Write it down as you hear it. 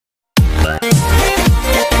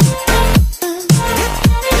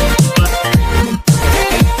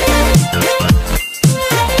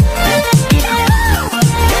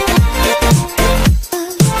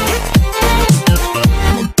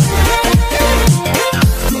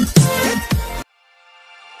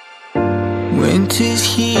Winter's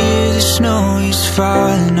here, the snow is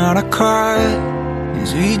falling on our car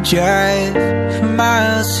as we drive for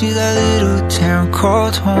miles to that little town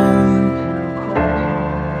called home.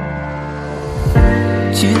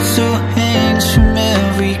 Tinsel hangs from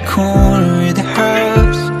every corner of the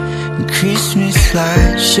house, and Christmas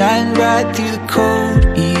lights shine bright through the cold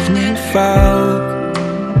evening fog.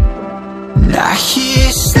 And I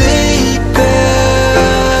hear sleigh bells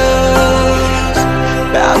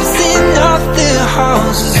bouncing off the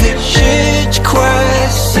halls as the church choir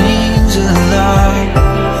sings along.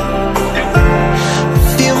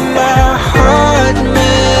 Feel my heart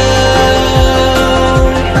melt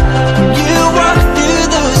when you walk through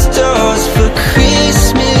those doors for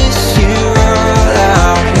Christmas. You're all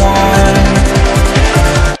I want.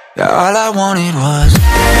 All I wanted was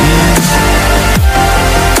you.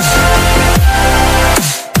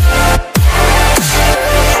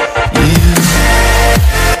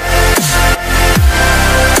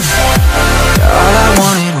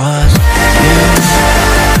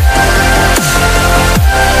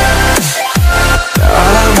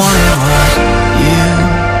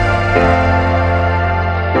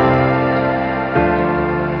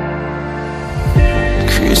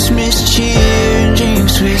 Christmas cheer and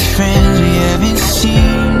drinks with friends we haven't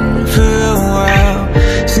seen for a while,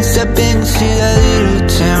 since I've been to that little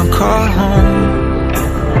town called home.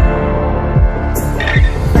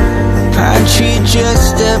 Pine tree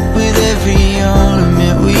dressed up with every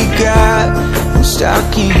ornament we got, and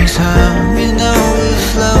stockings hung with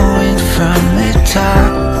overflowing from the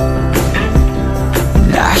top.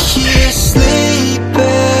 And I hear sleigh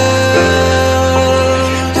bells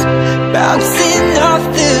bouncing off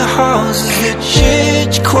the halls as the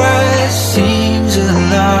church choir sings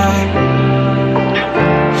along.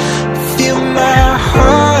 Feel my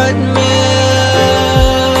heart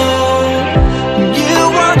melt when you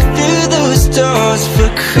walk through those doors for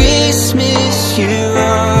Christmas. You're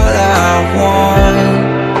all I want.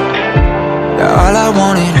 All I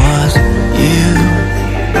wanted was you.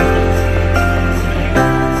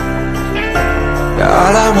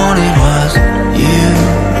 All I wanted was you.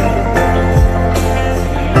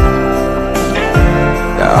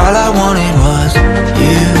 All I wanted was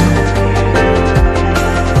you.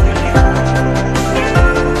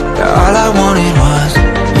 All I wanted was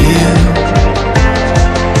you.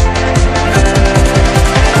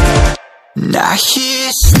 And I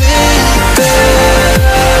hear sleigh bells.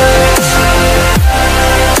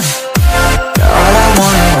 All I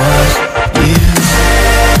wanted was you.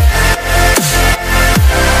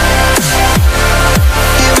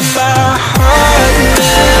 Feel my heart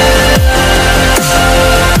melt.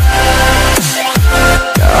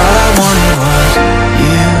 All I wanted was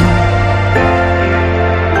you.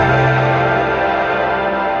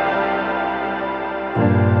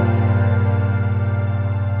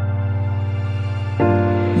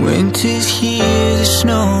 Winter's here, the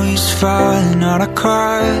snow is falling on our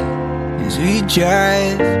car as we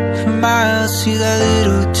drive for miles to that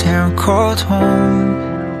little town called home.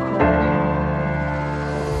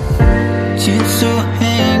 Tinsel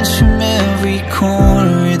hangs from every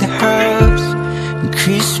corner of the house, and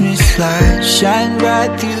Christmas lights shine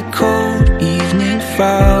bright through the cold evening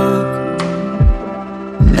fog.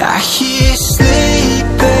 And I hear sleigh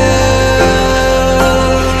bells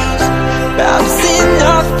bouncing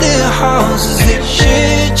off the halls as the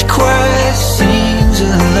church choir sings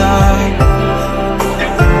along.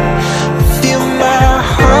 Feel my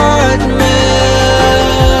heart melt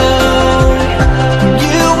when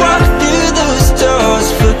you walk through those doors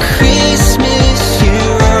for Christmas.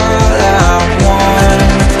 You're all I want.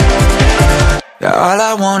 All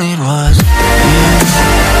I wanted was you.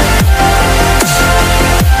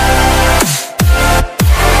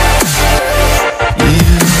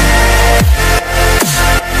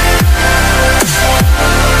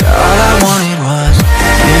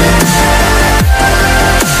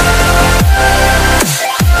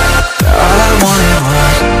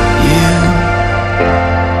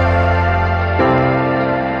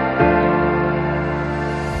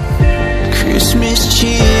 Christmas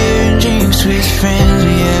cheer and drinks with friends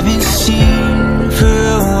we haven't seen for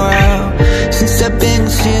a while, since I've been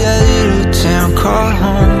to that little town called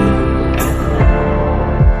home.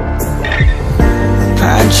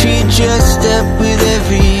 Pine tree dressed up with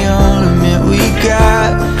every ornament we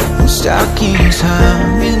got, and stockings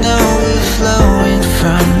hung with overflowing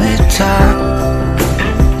from the top.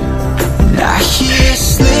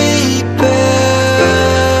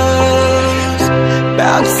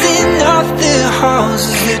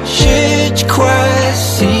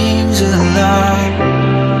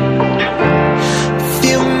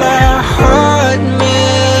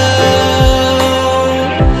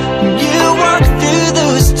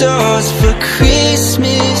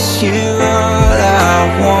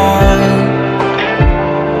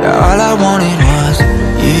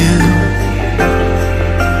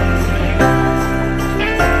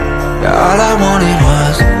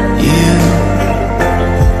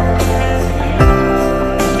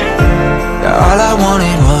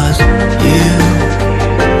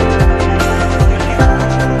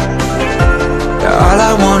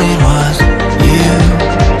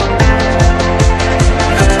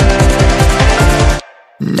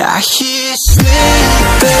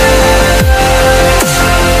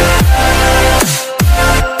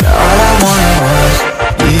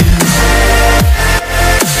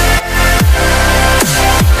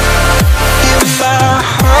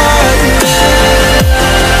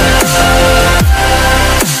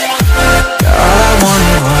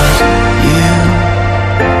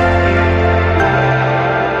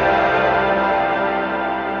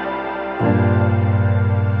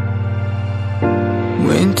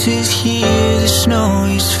 Winter's here, the snow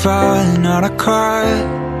is falling on our car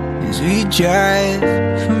as we drive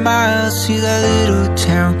for miles to that little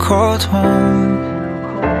town called home.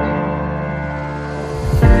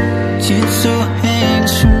 Tinsel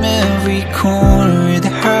hangs from every corner of the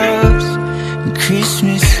house, and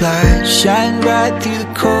Christmas lights shine bright through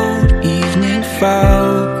the cold evening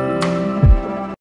fog.